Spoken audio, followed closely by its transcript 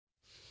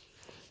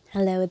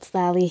Hello, it's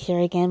Lally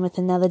here again with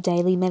another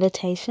daily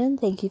meditation.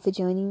 Thank you for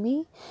joining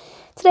me.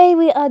 Today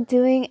we are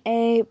doing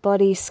a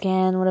body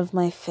scan, one of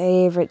my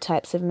favorite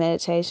types of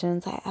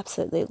meditations. I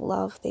absolutely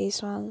love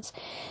these ones.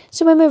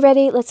 So when we're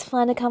ready, let's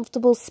find a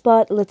comfortable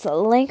spot, let's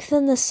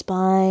lengthen the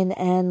spine,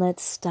 and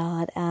let's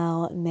start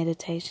our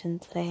meditation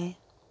today.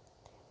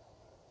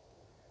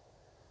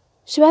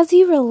 So as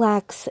you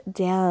relax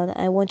down,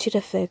 I want you to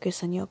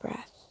focus on your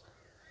breath.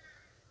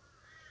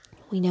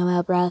 We know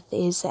our breath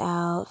is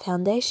our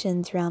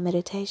foundation through our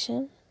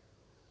meditation.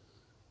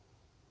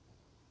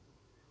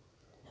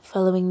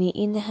 Following the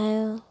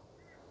inhale,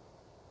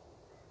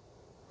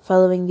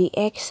 following the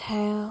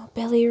exhale,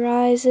 belly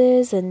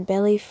rises and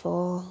belly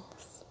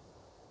falls.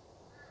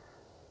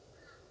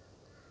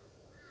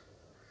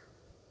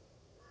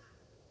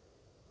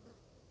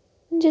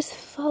 And just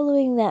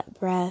following that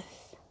breath.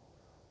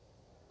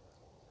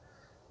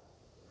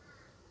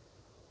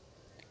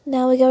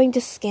 Now we're going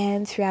to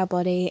scan through our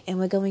body and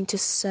we're going to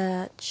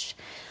search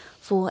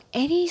for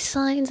any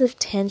signs of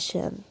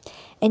tension.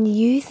 And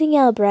using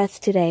our breath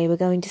today, we're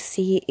going to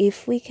see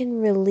if we can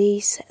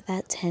release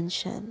that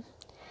tension.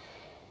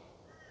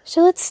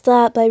 So let's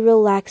start by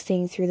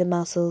relaxing through the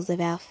muscles of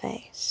our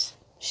face,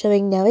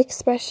 showing no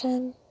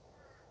expression,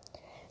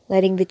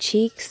 letting the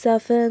cheeks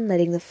soften,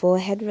 letting the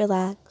forehead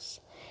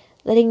relax,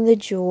 letting the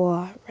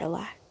jaw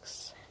relax.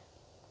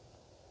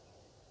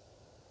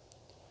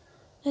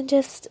 And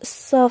just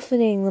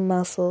softening the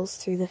muscles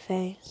through the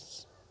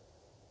face.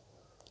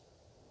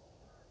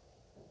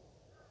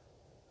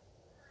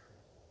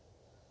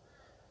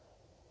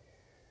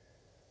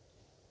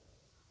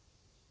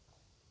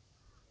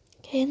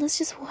 Okay, and let's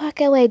just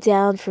work our way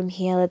down from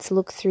here. Let's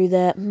look through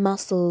the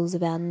muscles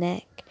of our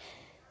neck.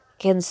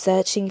 Again,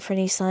 searching for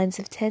any signs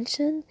of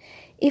tension.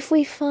 If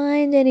we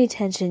find any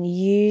tension,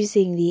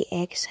 using the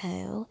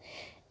exhale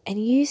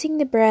and using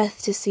the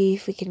breath to see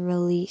if we can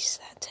release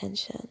that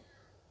tension.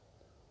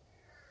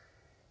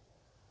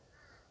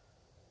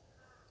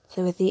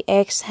 So with the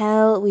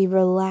exhale, we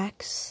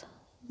relax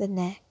the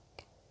neck.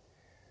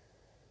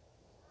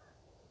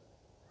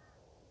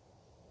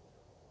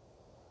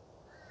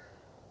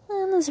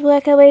 And let's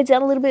work our way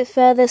down a little bit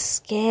further,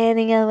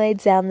 scanning our way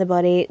down the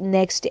body.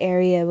 Next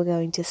area we're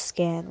going to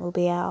scan will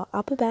be our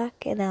upper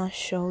back and our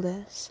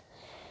shoulders.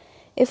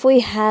 If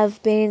we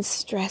have been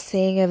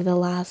stressing over the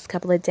last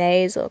couple of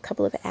days or a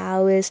couple of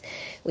hours,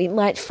 we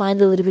might find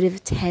a little bit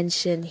of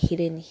tension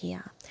hidden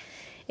here.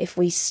 If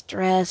we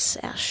stress,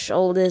 our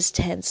shoulders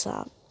tense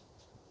up.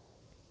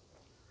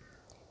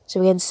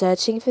 So again,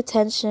 searching for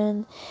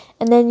tension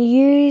and then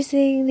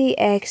using the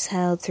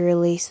exhale to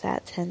release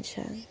that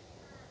tension.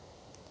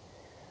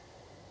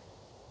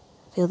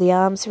 Feel the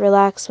arms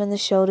relax when the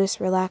shoulders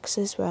relax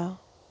as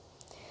well.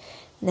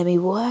 And then we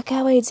work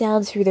our way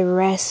down through the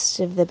rest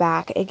of the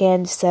back.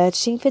 Again,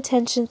 searching for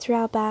tension through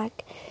our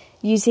back,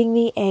 using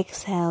the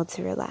exhale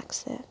to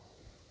relax it.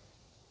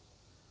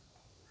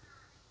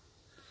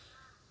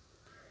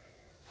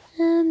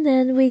 And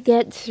then we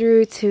get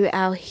through to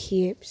our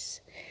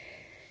hips.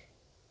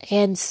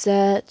 Again,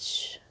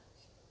 search,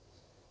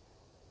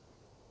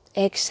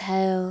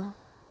 exhale,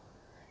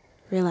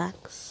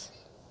 relax.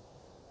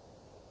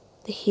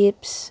 The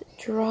hips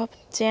drop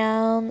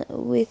down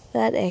with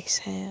that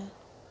exhale.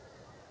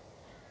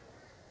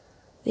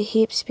 The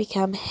hips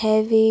become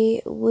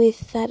heavy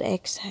with that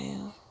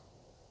exhale.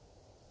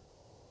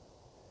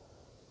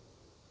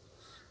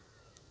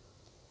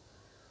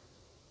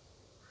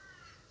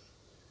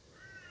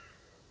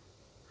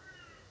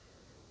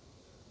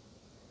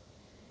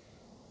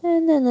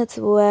 And then let's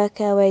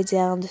work our way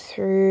down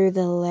through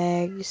the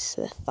legs,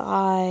 the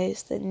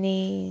thighs, the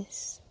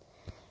knees,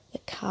 the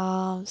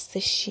calves, the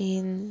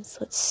shins.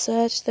 Let's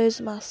search those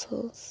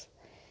muscles.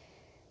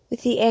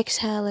 With the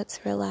exhale,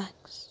 let's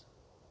relax.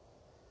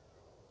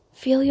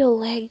 Feel your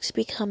legs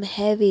become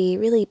heavy.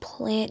 Really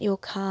plant your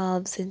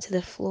calves into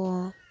the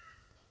floor.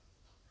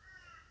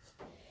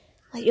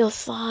 Let your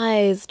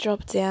thighs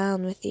drop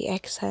down with the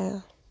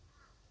exhale.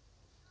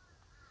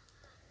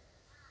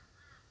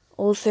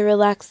 Also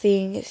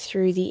relaxing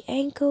through the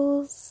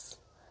ankles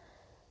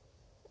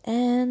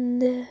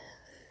and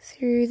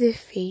through the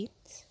feet.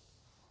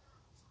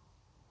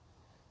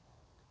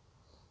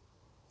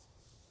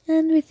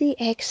 And with the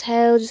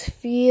exhale, just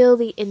feel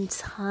the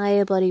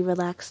entire body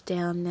relax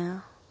down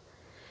now.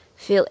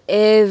 Feel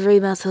every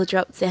muscle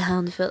drop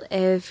down. Feel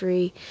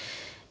every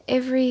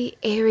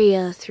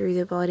area through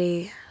the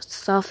body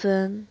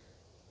soften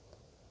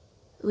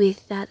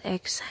with that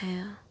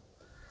exhale.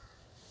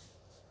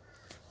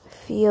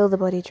 Feel the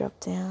body drop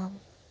down.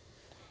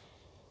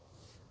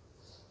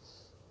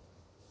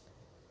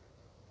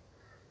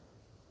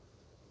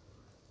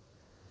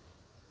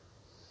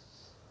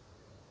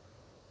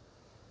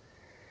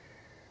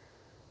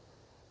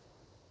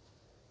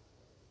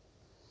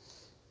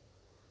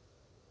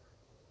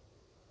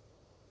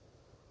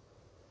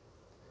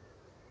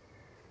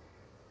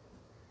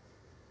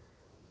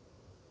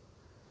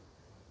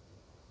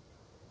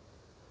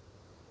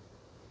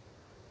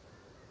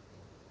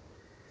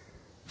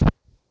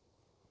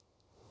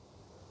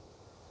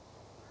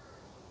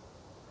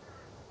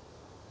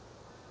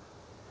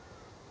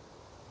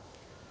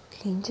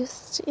 taking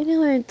just in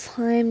our own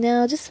time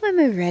now, just when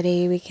we're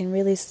ready, we can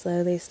really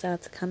slowly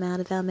start to come out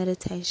of our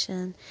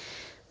meditation.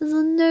 There's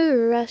no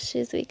rush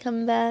as we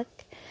come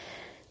back.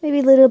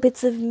 Maybe little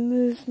bits of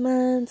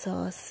movement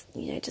or,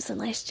 just a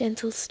nice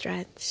gentle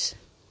stretch.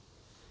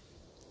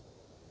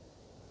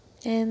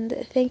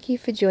 And thank you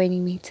for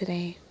joining me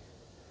today.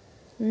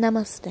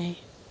 Namaste.